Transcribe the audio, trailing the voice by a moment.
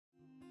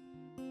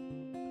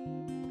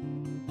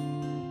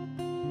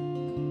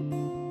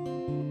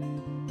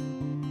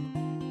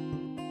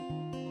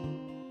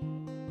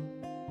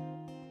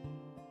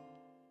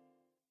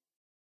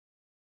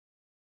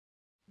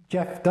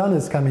Jeff Dunn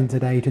has come in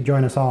today to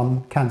join us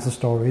on Cancer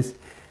Stories.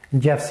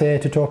 And Jeff's here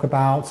to talk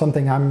about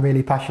something I'm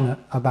really passionate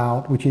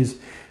about, which is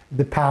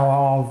the power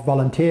of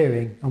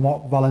volunteering and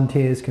what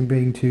volunteers can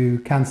bring to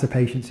cancer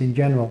patients in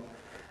general.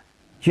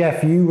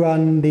 Jeff, you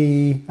run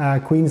the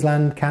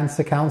Queensland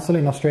Cancer Council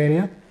in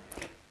Australia?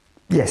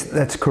 Yes,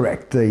 that's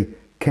correct. The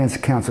Cancer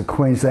Council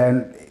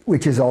Queensland,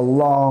 which is a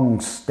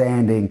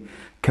long-standing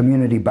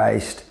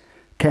community-based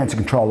cancer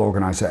control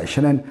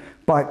organisation. And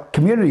by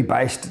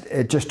community-based,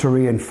 just to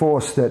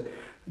reinforce that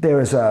there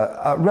is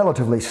a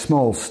relatively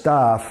small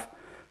staff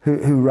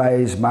who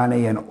raise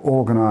money and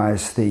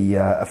organise the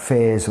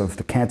affairs of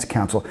the Cancer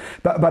Council,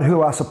 but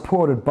who are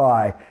supported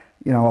by,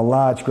 you know, a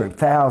large group,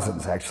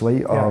 thousands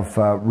actually, of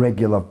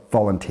regular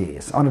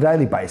volunteers on a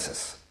daily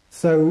basis.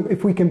 So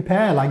if we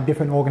compare like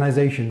different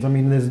organisations, I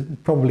mean, there's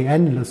probably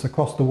endless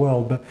across the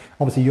world, but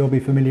obviously you'll be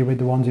familiar with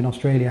the ones in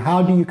Australia.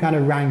 How do you kind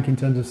of rank in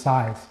terms of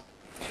size?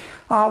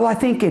 Well, I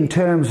think in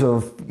terms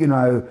of, you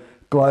know,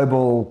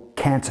 global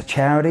cancer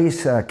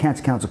charities,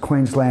 Cancer Council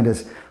Queensland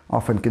is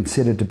often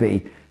considered to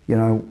be, you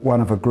know,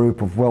 one of a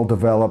group of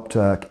well-developed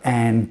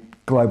and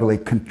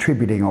globally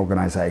contributing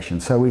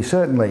organisations. So we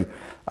certainly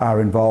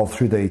are involved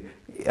through the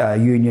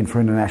Union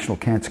for International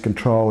Cancer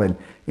Control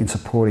in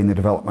supporting the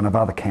development of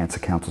other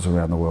cancer councils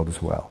around the world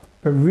as well.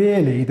 But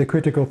really, the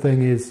critical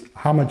thing is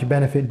how much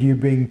benefit do you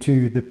bring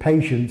to the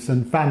patients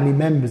and family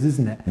members,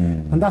 isn't it?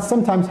 And that's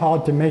sometimes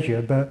hard to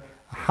measure, but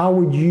how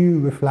would you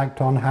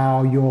reflect on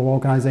how your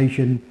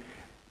organisation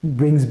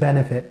brings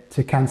benefit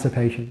to cancer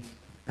patients?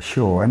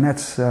 Sure, and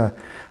that's, I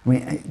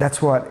mean,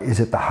 that's what is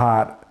at the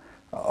heart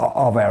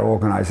of our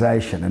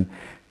organisation. And,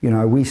 you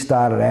know, we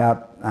started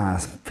out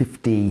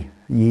 50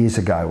 years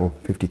ago, or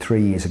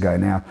 53 years ago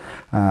now,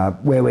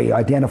 where we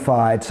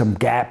identified some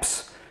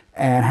gaps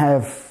and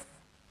have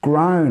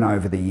grown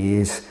over the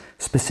years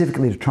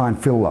specifically to try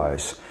and fill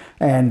those.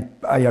 And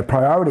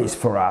priorities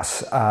for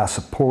us are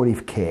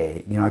supportive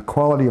care, you know,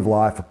 quality of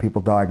life for people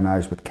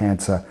diagnosed with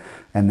cancer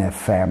and their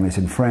families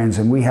and friends.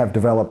 And we have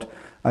developed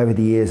over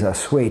the years a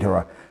suite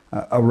or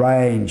a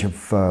range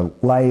of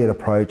layered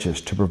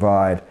approaches to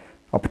provide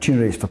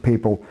opportunities for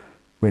people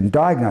when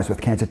diagnosed with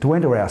cancer to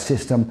enter our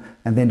system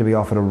and then to be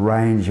offered a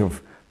range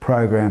of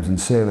programs and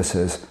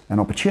services and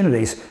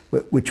opportunities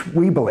which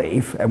we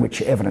believe and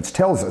which evidence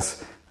tells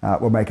us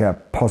will make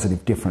a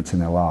positive difference in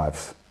their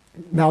lives.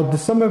 Now, do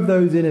some of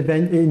those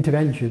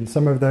interventions,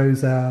 some of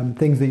those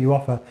things that you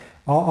offer,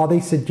 are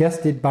they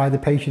suggested by the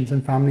patients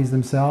and families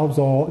themselves,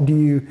 or do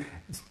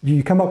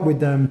you come up with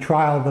them,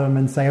 trial them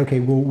and say,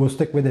 okay, we'll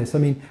stick with this? I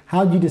mean,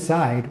 how do you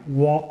decide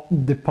what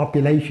the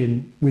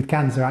population with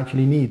cancer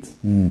actually needs?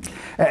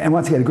 And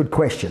once again, a good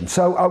question.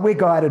 So we're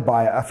guided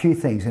by a few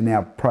things in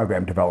our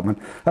program development.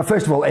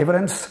 First of all,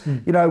 evidence.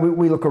 You know,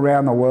 we look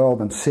around the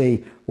world and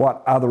see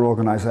what other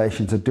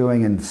organisations are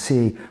doing and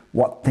see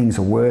what things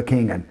are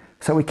working, and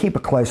so we keep a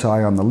close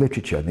eye on the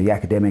literature, the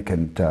academic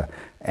and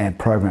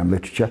program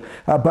literature.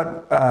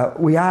 But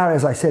we are,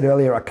 as I said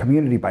earlier, a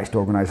community-based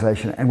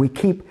organisation, and we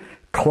keep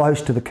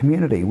close to the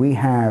community. We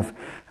have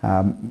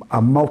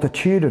a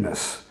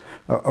multitudinous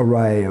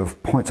array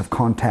of points of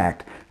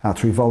contact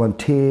through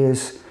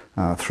volunteers,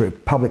 through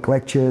public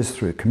lectures,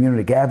 through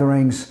community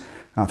gatherings,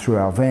 through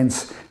our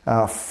events,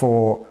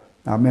 for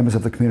members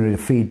of the community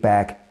to feed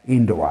back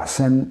into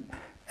us. And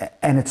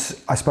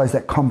it's, I suppose,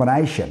 that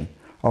combination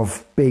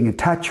of being in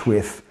touch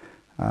with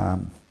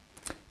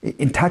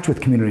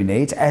community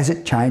needs as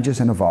it changes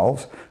and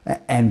evolves,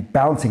 and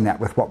balancing that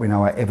with what we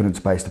know are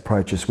evidence-based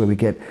approaches where we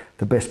get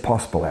the best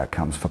possible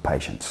outcomes for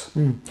patients.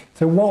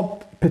 So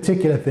what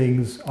particular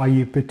things are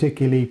you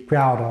particularly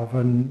proud of,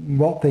 and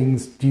what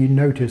things do you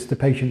notice the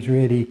patients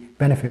really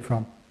benefit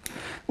from?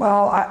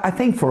 Well, I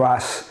think for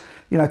us,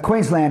 you know,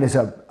 Queensland is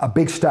a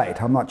big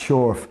state. I'm not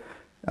sure if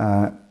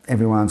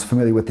everyone's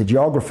familiar with the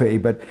geography,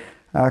 but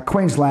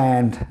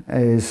Queensland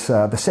is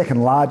the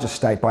second largest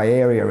state by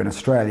area in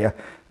Australia.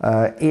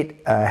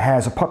 It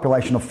has a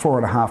population of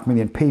 4.5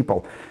 million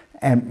people,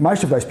 and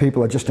most of those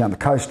people are just down the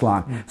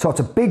coastline. So it's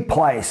a big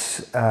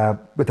place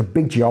with a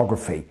big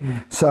geography.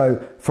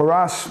 So for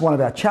us, one of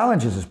our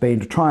challenges has been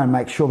to try and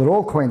make sure that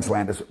all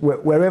Queenslanders,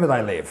 wherever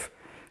they live,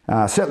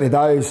 certainly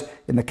those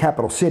in the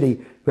capital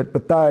city,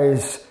 but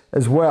those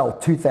as well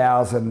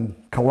 2,000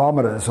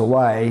 kilometres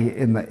away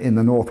in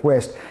the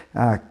northwest,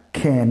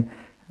 can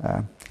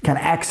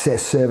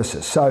access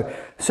services. So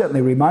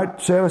certainly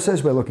remote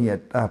services, we're looking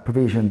at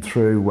provision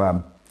through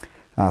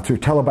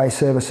telebased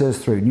services,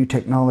 through new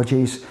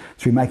technologies,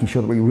 through making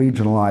sure that we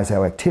regionalise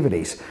our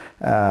activities,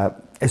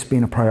 has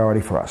been a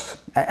priority for us.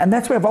 And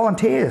that's where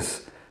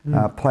volunteers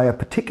play a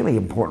particularly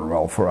important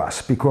role for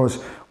us,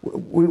 because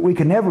we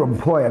can never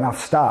employ enough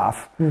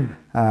staff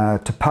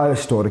to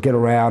post or to get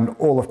around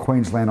all of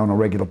Queensland on a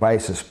regular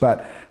basis.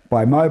 But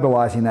by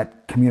mobilising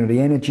that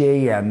community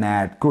energy and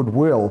that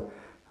goodwill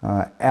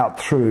out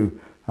through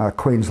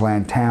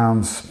Queensland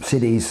towns,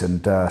 cities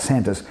and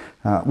centres,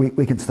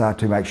 we can start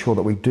to make sure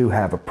that we do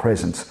have a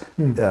presence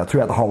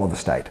throughout the whole of the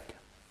state.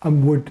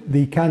 And would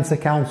the Cancer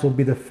Council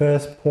be the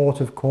first port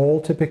of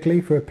call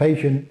typically for a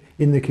patient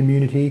in the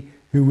community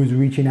who was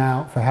reaching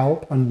out for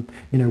help and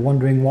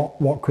wondering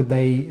what could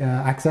they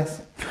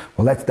access?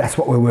 Well, that's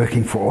what we're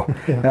working for.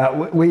 Yeah.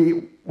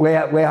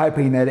 We're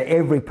hoping that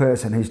every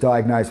person who's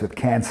diagnosed with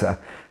cancer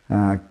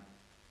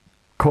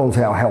calls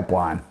our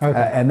helpline,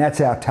 okay. And that's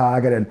our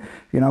target.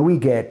 And we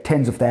get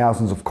tens of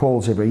thousands of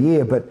calls every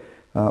year, but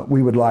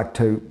we would like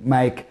to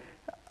make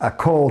a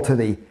call to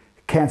the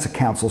Cancer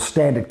Council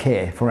standard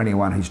care for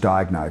anyone who's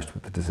diagnosed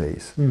with the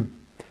disease.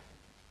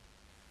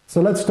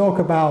 So let's talk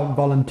about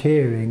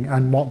volunteering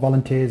and what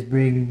volunteers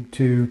bring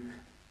to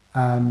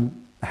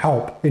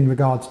help in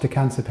regards to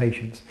cancer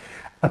patients.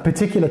 A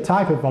particular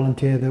type of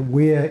volunteer that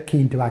we're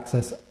keen to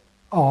access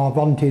are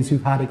volunteers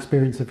who've had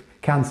experience of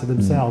cancer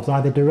themselves,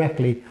 either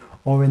directly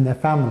or in their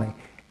family.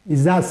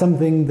 Is that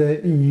something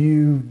that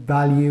you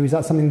value? Is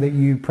that something that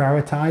you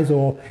prioritize?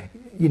 Or,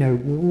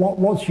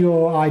 what's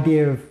your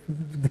idea of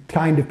the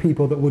kind of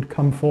people that would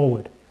come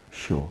forward?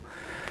 Sure.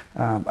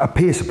 A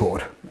peer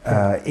support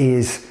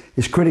is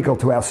critical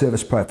to our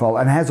service profile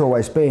and has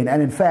always been.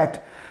 And in fact,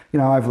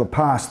 over the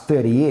past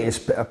 30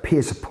 years,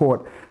 peer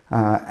support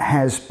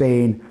has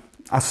been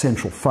a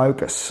central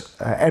focus.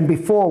 And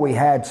before we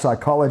had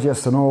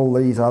psychologists and all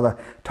these other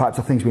types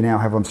of things we now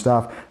have on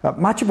staff,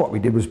 much of what we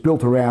did was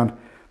built around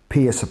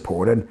peer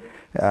support. And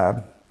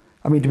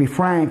to be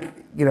frank,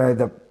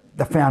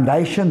 the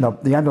foundation,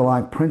 the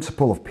underlying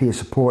principle of peer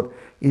support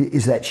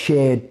is that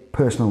shared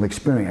personal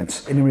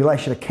experience. And in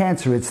relation to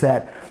cancer, it's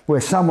that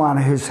where someone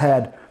who's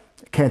had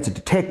cancer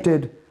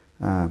detected,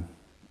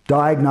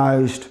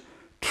 diagnosed,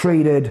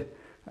 treated,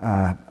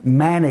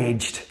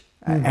 managed,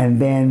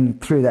 and then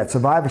through that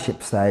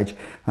survivorship stage,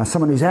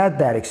 someone who's had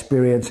that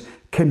experience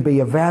can be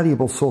a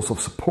valuable source of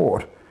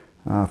support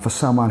for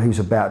someone who's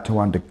about to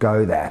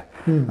undergo that.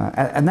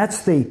 And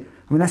that's the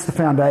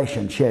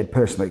foundation, shared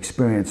personal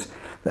experience.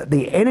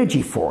 The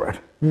energy for it,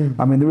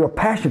 the real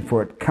passion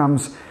for it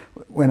comes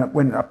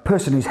when a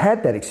person who's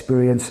had that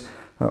experience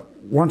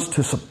wants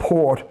to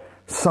support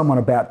someone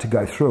about to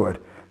go through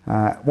it,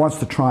 wants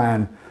to try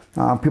and,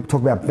 people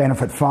talk about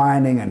benefit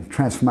finding and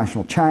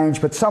transformational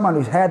change, but someone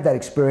who's had that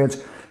experience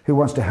who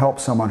wants to help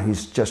someone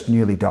who's just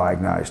newly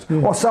diagnosed,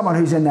 or someone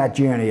who's in that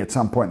journey at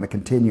some point in the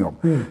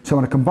continuum. So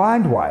in a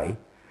combined way,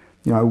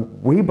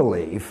 we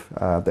believe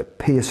that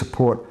peer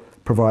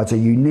support provides a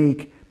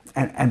unique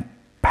and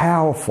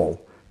powerful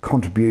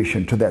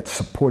contribution to that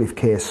supportive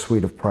care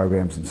suite of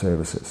programs and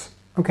services.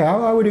 Okay,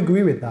 I would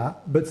agree with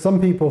that, but some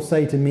people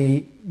say to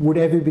me, would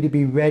everybody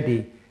be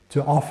ready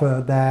to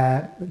offer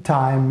their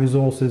time,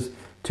 resources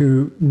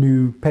to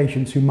new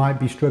patients who might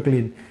be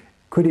struggling?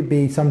 Could it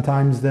be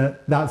sometimes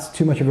that that's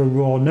too much of a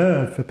raw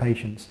nerve for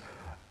patients?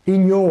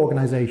 In your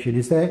organisation,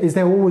 is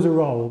there always a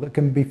role that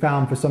can be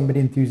found for somebody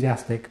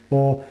enthusiastic,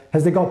 or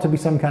has there got to be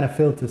some kind of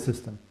filter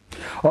system?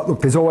 Oh,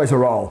 look, there's always a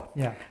role.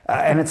 Yeah.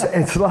 And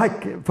it's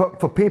like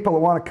for people who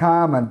want to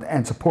come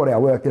and support our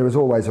work, there is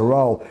always a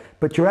role.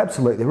 But you're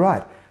absolutely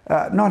right.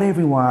 Not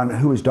everyone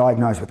who is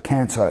diagnosed with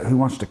cancer who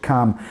wants to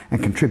come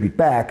and contribute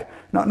back,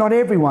 not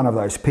every one of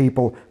those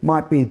people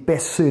might be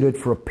best suited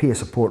for a peer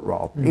support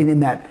role in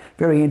that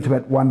very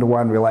intimate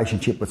one-to-one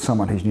relationship with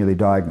someone who's newly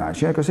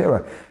diagnosed. Because there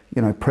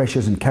are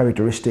pressures and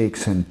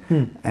characteristics and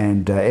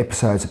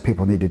episodes that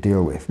people need to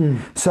deal with.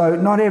 So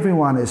not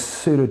everyone is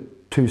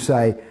suited to,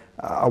 say,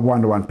 a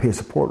one-to-one peer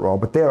support role,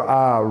 but there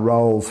are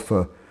roles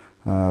for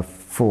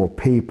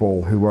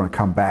people who want to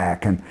come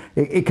back, and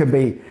it can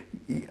be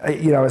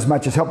as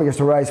much as helping us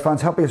to raise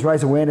funds, helping us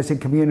raise awareness in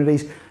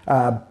communities,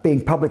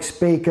 being public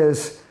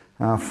speakers,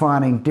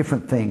 finding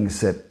different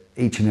things that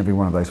each and every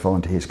one of those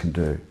volunteers can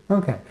do.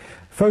 Okay,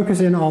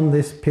 focusing on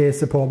this peer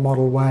support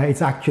model where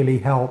it's actually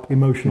help,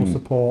 emotional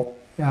support,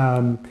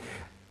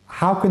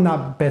 how can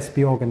that best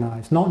be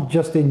organised? Not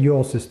just in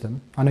your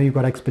system, I know you've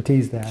got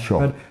expertise there,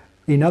 but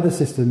in other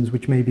systems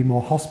which may be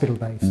more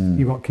hospital-based,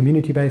 you've got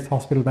community-based,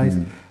 hospital-based.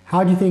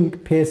 How do you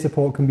think peer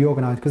support can be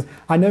organised? Because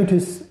I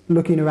notice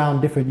looking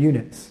around different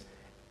units,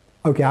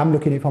 okay, I'm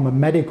looking at it from a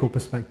medical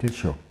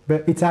perspective,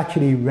 but it's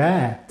actually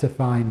rare to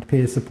find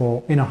peer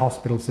support in a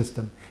hospital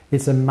system.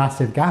 It's a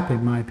massive gap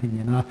in my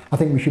opinion, and I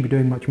think we should be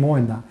doing much more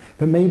in that.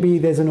 But maybe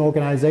there's an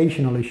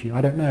organisational issue,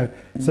 I don't know.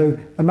 So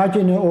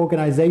imagine an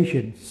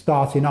organisation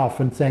starting off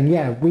and saying,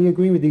 yeah, we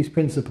agree with these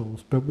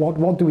principles, but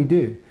what do we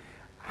do?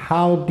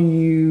 How would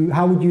you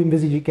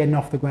envisage it getting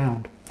off the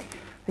ground?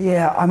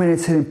 Yeah,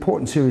 it's an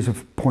important series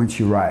of points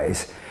you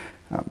raise.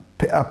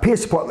 Peer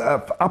support,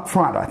 up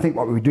front, I think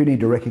what we do need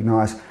to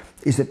recognise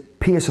is that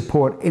peer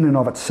support in and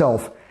of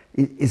itself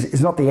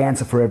is not the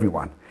answer for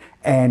everyone.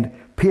 And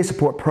peer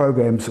support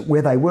programs,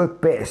 where they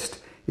work best,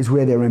 is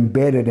where they're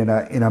embedded in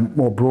a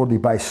more broadly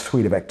based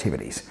suite of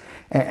activities.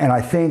 And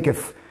I think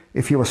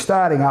if you were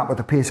starting up with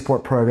a peer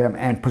support program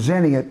and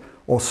presenting it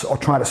or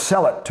trying to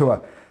sell it to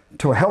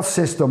a health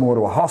system or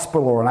to a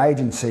hospital or an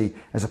agency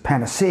as a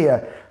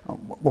panacea,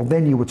 well,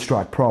 then you would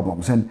strike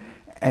problems.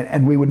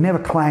 And we would never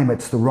claim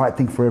it's the right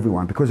thing for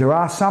everyone, because there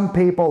are some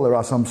people, there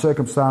are some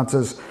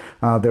circumstances,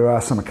 there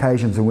are some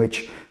occasions in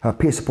which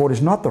peer support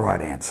is not the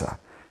right answer.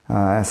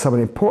 So an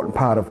important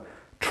part of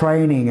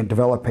training and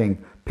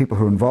developing people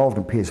who are involved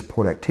in peer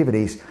support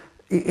activities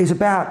is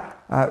about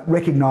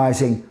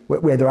recognising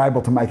where they're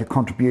able to make a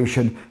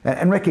contribution,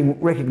 and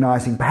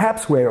recognising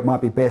perhaps where it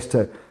might be best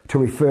to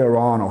refer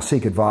on or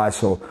seek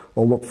advice or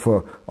look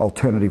for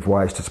alternative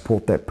ways to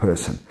support that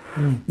person.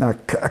 Now,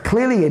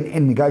 clearly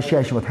in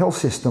negotiation with health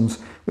systems,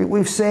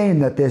 we've seen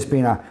that there's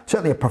been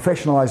certainly a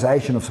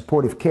professionalisation of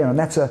supportive care, and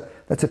that's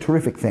a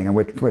terrific thing, and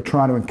we're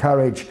trying to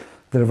encourage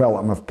the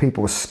development of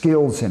people with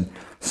skills in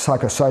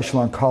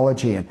psychosocial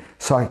oncology and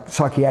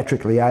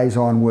psychiatric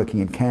liaison working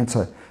in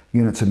cancer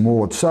units and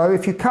wards. So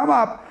if you come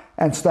up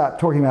and start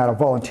talking about a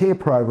volunteer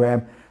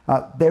program,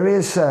 there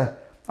is,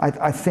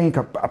 I think,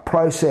 a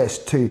process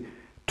to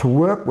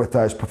work with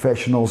those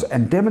professionals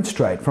and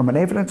demonstrate from an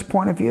evidence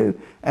point of view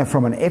and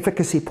from an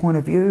efficacy point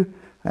of view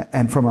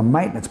and from a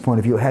maintenance point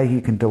of view how you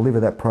can deliver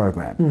that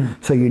program.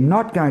 So you're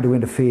not going to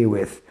interfere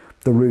with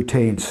the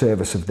routine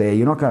service of there.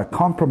 You're not going to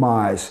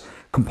compromise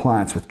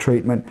compliance with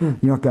treatment.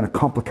 You're not going to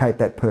complicate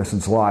that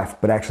person's life,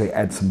 but actually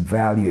add some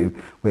value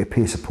where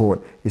peer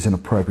support is an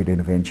appropriate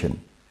intervention.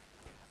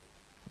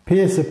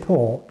 Peer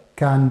support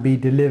can be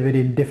delivered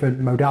in different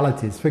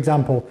modalities. For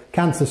example,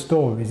 Cancer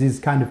Stories is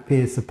kind of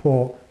peer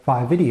support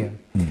via video,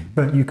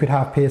 but you could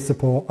have peer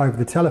support over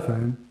the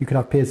telephone. You could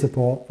have peer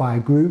support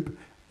via group.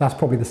 That's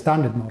probably the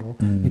standard model.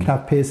 You could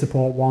have peer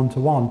support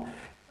one-to-one.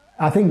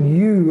 I think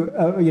you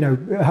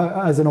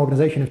as an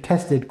organisation have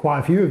tested quite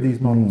a few of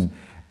these models.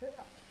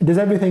 Does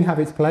everything have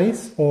its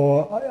place,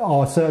 or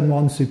are certain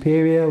ones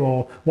superior,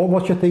 or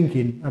what's your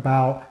thinking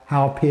about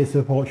how peer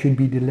support should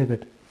be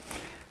delivered?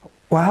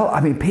 Well,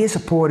 I mean, peer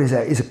support it's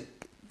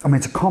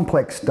a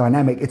complex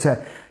dynamic. It's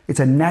a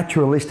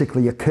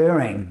naturalistically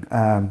occurring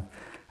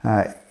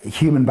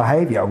human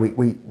behaviour.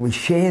 We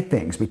share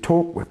things. We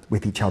talk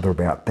with each other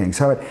about things.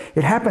 So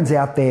it happens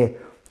out there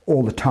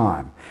all the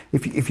time.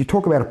 If you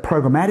talk about a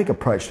programmatic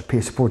approach to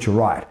peer support, you're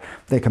right.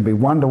 There can be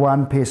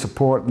one-to-one peer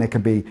support, and there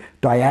can be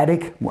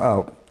dyadic,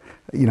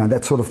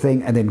 that sort of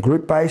thing, and then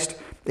group-based.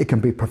 It can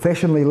be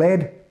professionally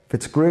led if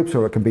it's groups,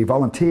 or it can be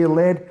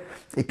volunteer-led.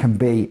 It can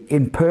be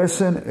in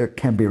person. It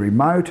can be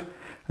remote.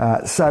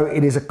 So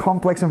it is a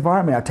complex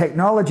environment. Our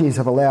technologies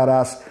have allowed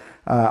us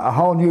a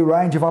whole new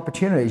range of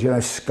opportunities,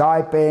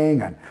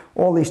 Skyping and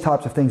all these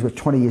types of things which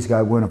 20 years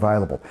ago weren't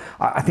available.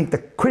 I think the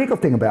critical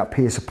thing about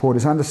peer support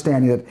is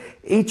understanding that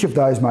each of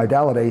those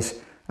modalities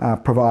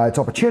provides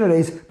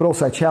opportunities but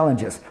also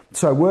challenges.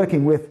 So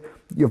working with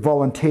your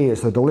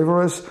volunteers, the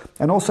deliverers,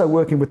 and also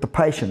working with the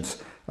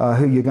patients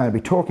who you're going to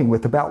be talking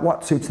with about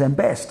what suits them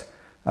best.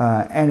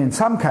 And in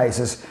some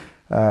cases,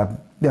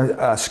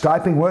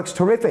 Skyping works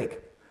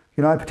terrific,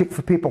 particularly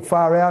for people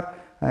far out.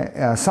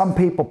 Some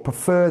people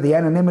prefer the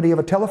anonymity of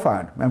a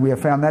telephone, and we have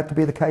found that to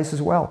be the case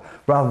as well,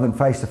 rather than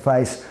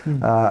face-to-face,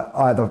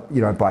 either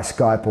by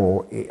Skype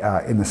or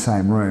in the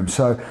same room.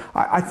 So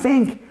I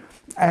think,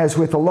 as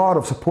with a lot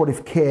of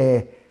supportive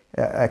care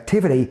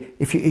activity,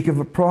 if you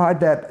can provide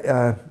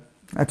that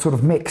sort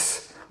of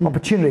mix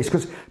opportunities,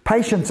 because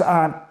patients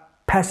aren't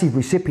passive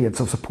recipients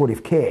of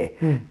supportive care.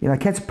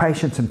 Cancer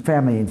patients and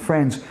family and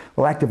friends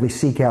will actively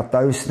seek out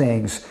those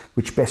things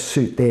which best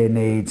suit their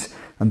needs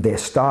and their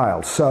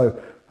style. So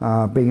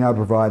being able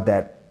to provide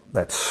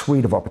that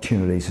suite of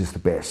opportunities is the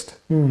best.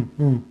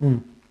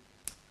 I'm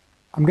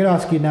going to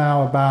ask you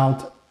now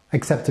about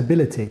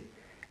acceptability,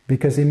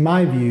 because in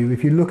my view,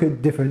 if you look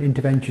at different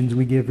interventions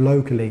we give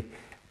locally,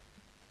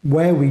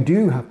 where we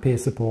do have peer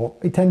support,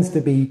 it tends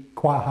to be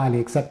quite highly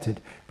accepted.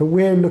 But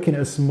we're looking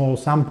at a small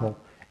sample.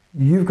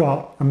 You've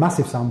got a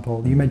massive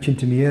sample. You mentioned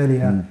to me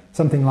earlier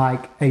something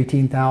like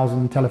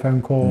 18,000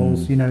 telephone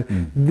calls.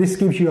 This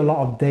gives you a lot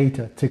of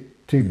data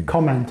to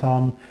comment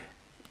on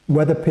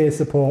whether peer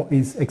support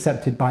is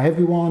accepted by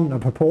everyone, a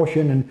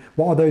proportion, and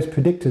what are those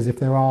predictors if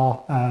there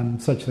are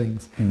such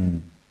things.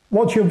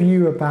 What's your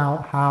view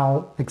about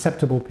how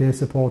acceptable peer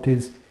support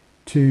is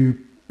to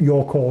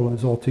your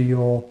callers or to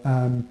your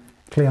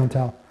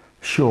clientele?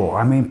 Sure.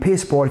 I mean, peer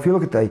support, if you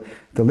look at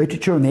the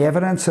literature and the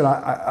evidence, and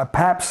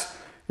perhaps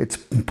it's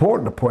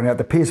important to point out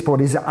that peer support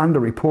is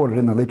underreported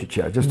in the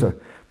literature, just to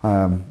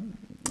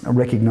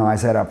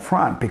recognise that up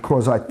front,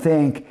 because I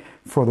think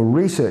for the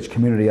research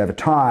community over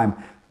time,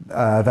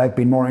 they've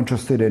been more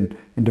interested in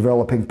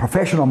developing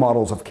professional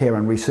models of care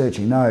and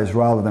researching those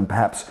rather than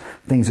perhaps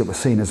things that were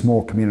seen as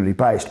more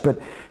community-based.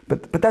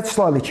 But that's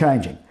slowly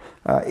changing.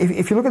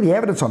 If you look at the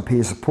evidence on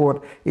peer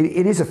support,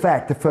 it is a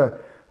fact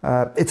that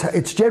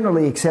it's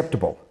generally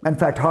acceptable, in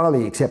fact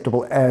highly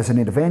acceptable as an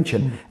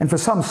intervention. And for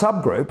some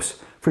subgroups,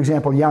 for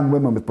example, young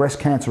women with breast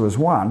cancer is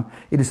one,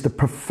 it is the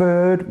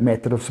preferred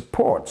method of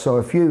support. So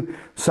if you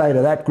say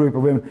to that group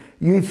of women,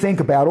 you think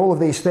about all of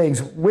these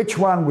things, which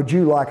one would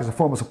you like as a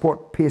form of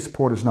support? Peer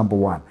support is number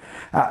one.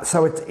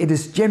 So it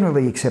is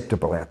generally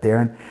acceptable out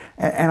there.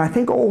 And I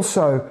think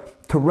also,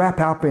 to wrap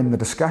up in the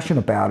discussion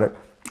about it,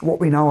 what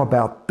we know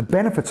about the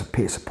benefits of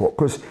peer support,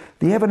 because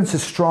the evidence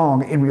is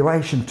strong in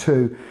relation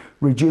to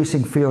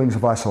reducing feelings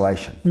of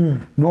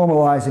isolation,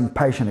 normalising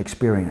patient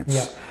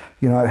experience,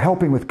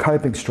 helping with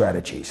coping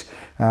strategies.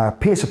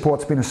 Peer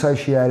support's been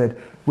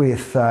associated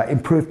with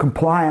improved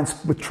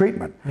compliance with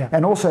treatment,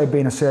 and also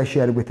been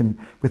associated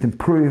with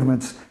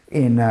improvements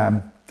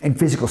in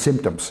physical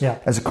symptoms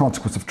as a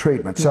consequence of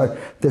treatment. So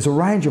there's a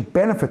range of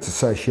benefits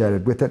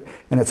associated with it,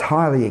 and it's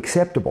highly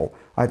acceptable.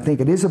 I think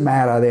it is a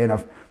matter then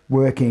of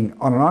working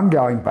on an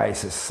ongoing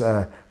basis,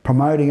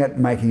 promoting it,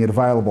 making it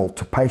available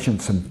to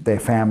patients and their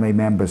family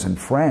members and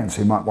friends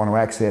who might want to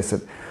access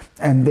it,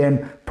 and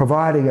then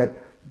providing it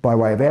by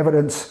way of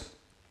evidence,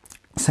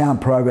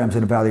 sound programs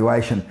and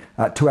evaluation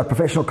to our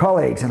professional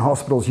colleagues in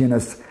hospitals,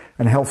 units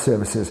and health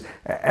services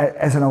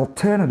as an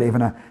alternative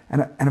and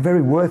a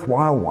very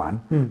worthwhile one,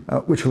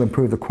 which will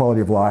improve the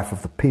quality of life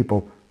of the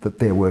people that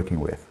they're working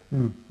with.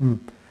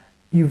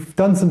 You've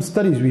done some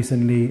studies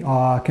recently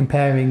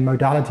comparing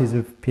modalities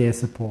of peer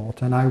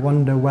support, and I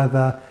wonder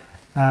whether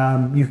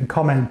you can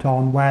comment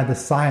on where the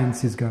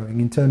science is going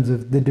in terms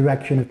of the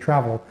direction of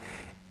travel.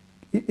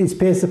 Is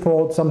peer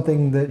support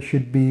something that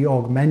should be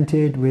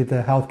augmented with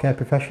a healthcare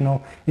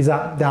professional? Is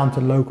that down to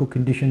local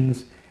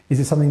conditions? Is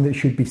it something that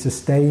should be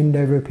sustained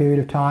over a period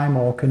of time,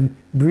 or can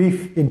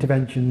brief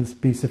interventions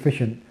be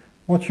sufficient?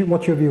 What's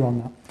your view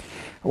on that?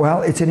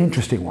 Well, it's an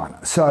interesting one.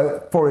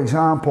 So, for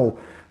example,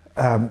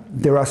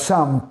 there are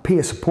some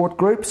peer support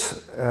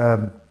groups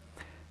that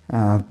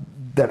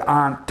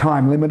aren't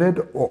time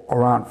limited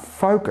or aren't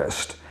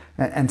focused,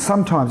 and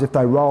sometimes if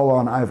they roll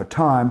on over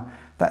time,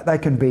 they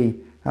can be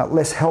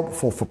less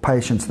helpful for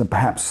patients than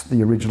perhaps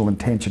the original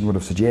intention would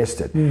have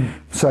suggested.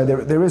 So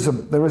there is a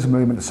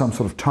movement to some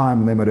sort of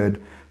time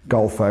limited,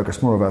 goal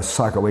focused, more of a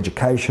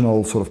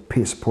psychoeducational sort of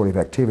peer supportive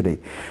activity.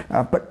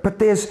 But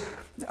there's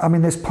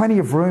plenty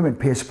of room in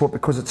peer support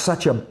because it's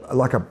such a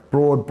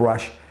broad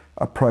brush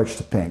approach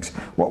to things.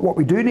 What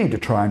we do need to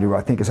try and do,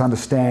 I think, is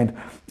understand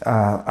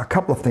a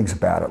couple of things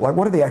about it. Like,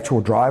 what are the actual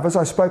drivers?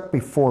 I spoke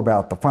before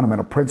about the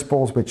fundamental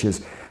principles, which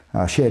is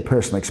shared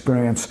personal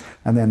experience,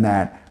 and then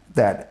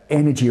that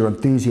energy or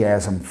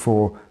enthusiasm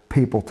for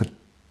people to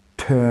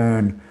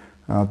turn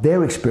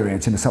their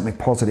experience into something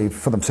positive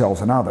for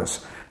themselves and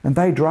others. And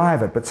they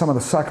drive it, but some of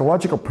the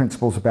psychological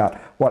principles about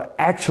what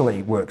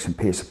actually works in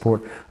peer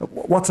support,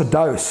 what's a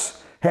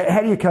dose?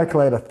 How do you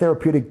calculate a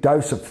therapeutic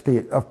dose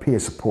of peer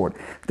support?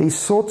 These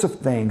sorts of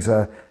things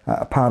are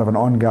part of an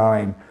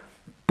ongoing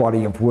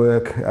body of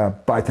work,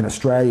 both in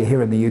Australia,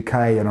 here in the UK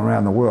and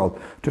around the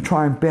world, to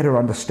try and better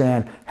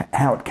understand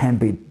how it can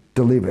be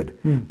delivered.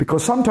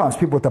 Because sometimes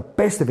people with the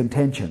best of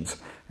intentions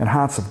and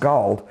hearts of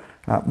gold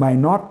may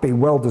not be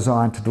well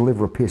designed to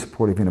deliver a peer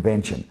supportive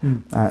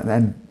intervention.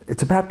 And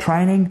it's about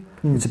training,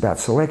 it's about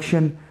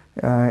selection,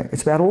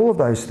 it's about all of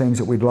those things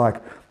that we'd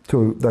like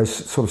to, those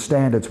sort of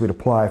standards we'd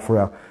apply for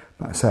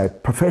our, say,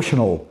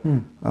 professional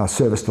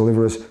service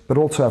deliverers, but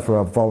also for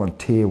our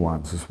volunteer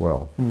ones as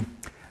well.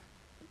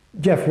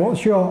 Jeff,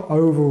 what's your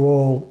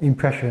overall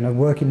impression of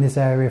working in this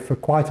area for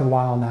quite a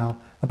while now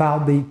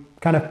about the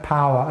kind of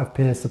power of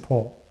peer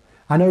support?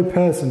 I know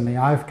personally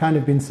I've kind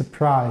of been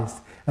surprised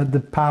at the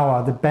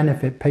power, the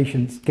benefit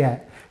patients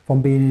get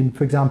from being in,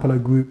 for example, a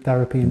group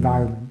therapy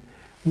environment.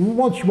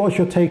 What's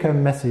your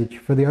take-home message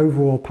for the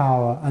overall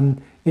power,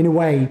 and in a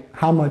way,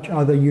 how much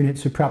other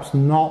units who perhaps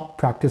not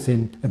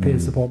practicing a peer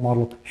support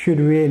model should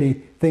really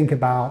think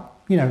about,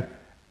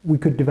 we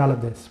could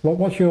develop this?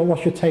 What's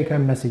your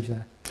take-home message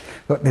there?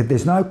 Look,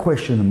 there's no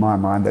question in my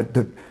mind that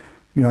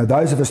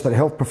those of us that are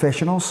health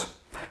professionals,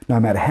 no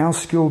matter how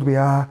skilled we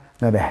are,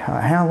 no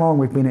matter how long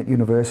we've been at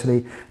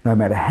university, no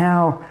matter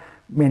how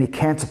many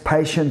cancer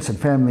patients and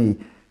family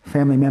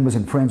members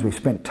and friends we've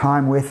spent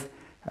time with,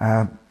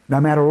 no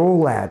matter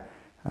all that,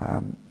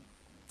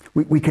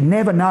 we can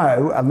never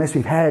know, unless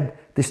we've had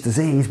this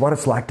disease, what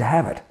it's like to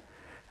have it.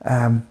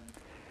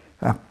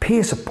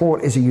 Peer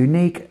support is a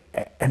unique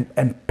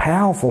and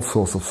powerful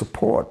source of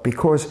support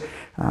because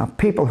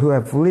people who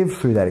have lived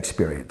through that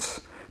experience,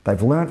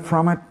 they've learnt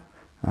from it,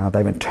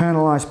 they've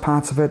internalised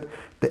parts of it,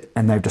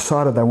 and they've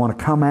decided they want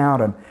to come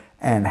out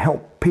and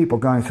help people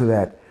going through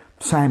that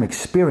same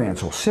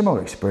experience or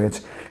similar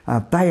experience.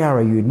 They are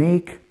a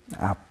unique,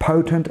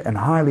 potent and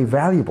highly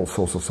valuable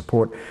source of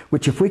support,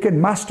 which if we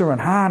can muster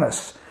and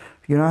harness,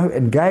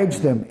 engage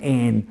them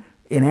in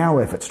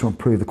our efforts to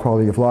improve the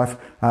quality of life,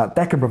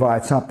 that can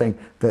provide something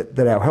that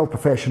our health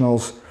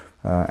professionals,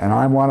 and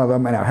I'm one of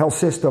them, and our health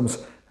systems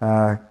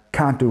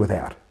can't do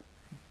without.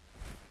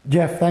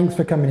 Jeff, thanks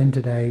for coming in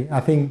today. I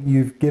think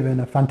you've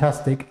given a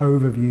fantastic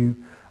overview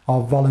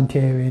of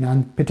volunteering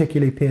and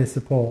particularly peer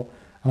support.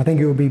 And I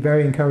think it will be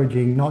very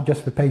encouraging, not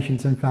just for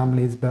patients and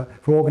families, but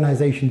for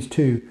organisations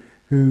too,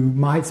 who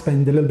might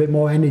spend a little bit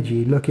more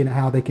energy looking at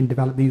how they can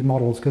develop these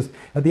models. Because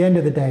at the end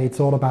of the day, it's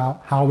all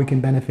about how we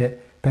can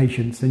benefit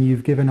patients. And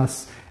you've given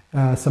us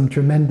some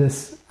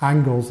tremendous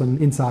angles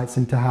and insights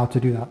into how to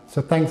do that.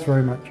 So thanks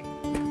very much.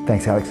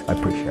 Thanks, Alex. I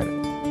appreciate it.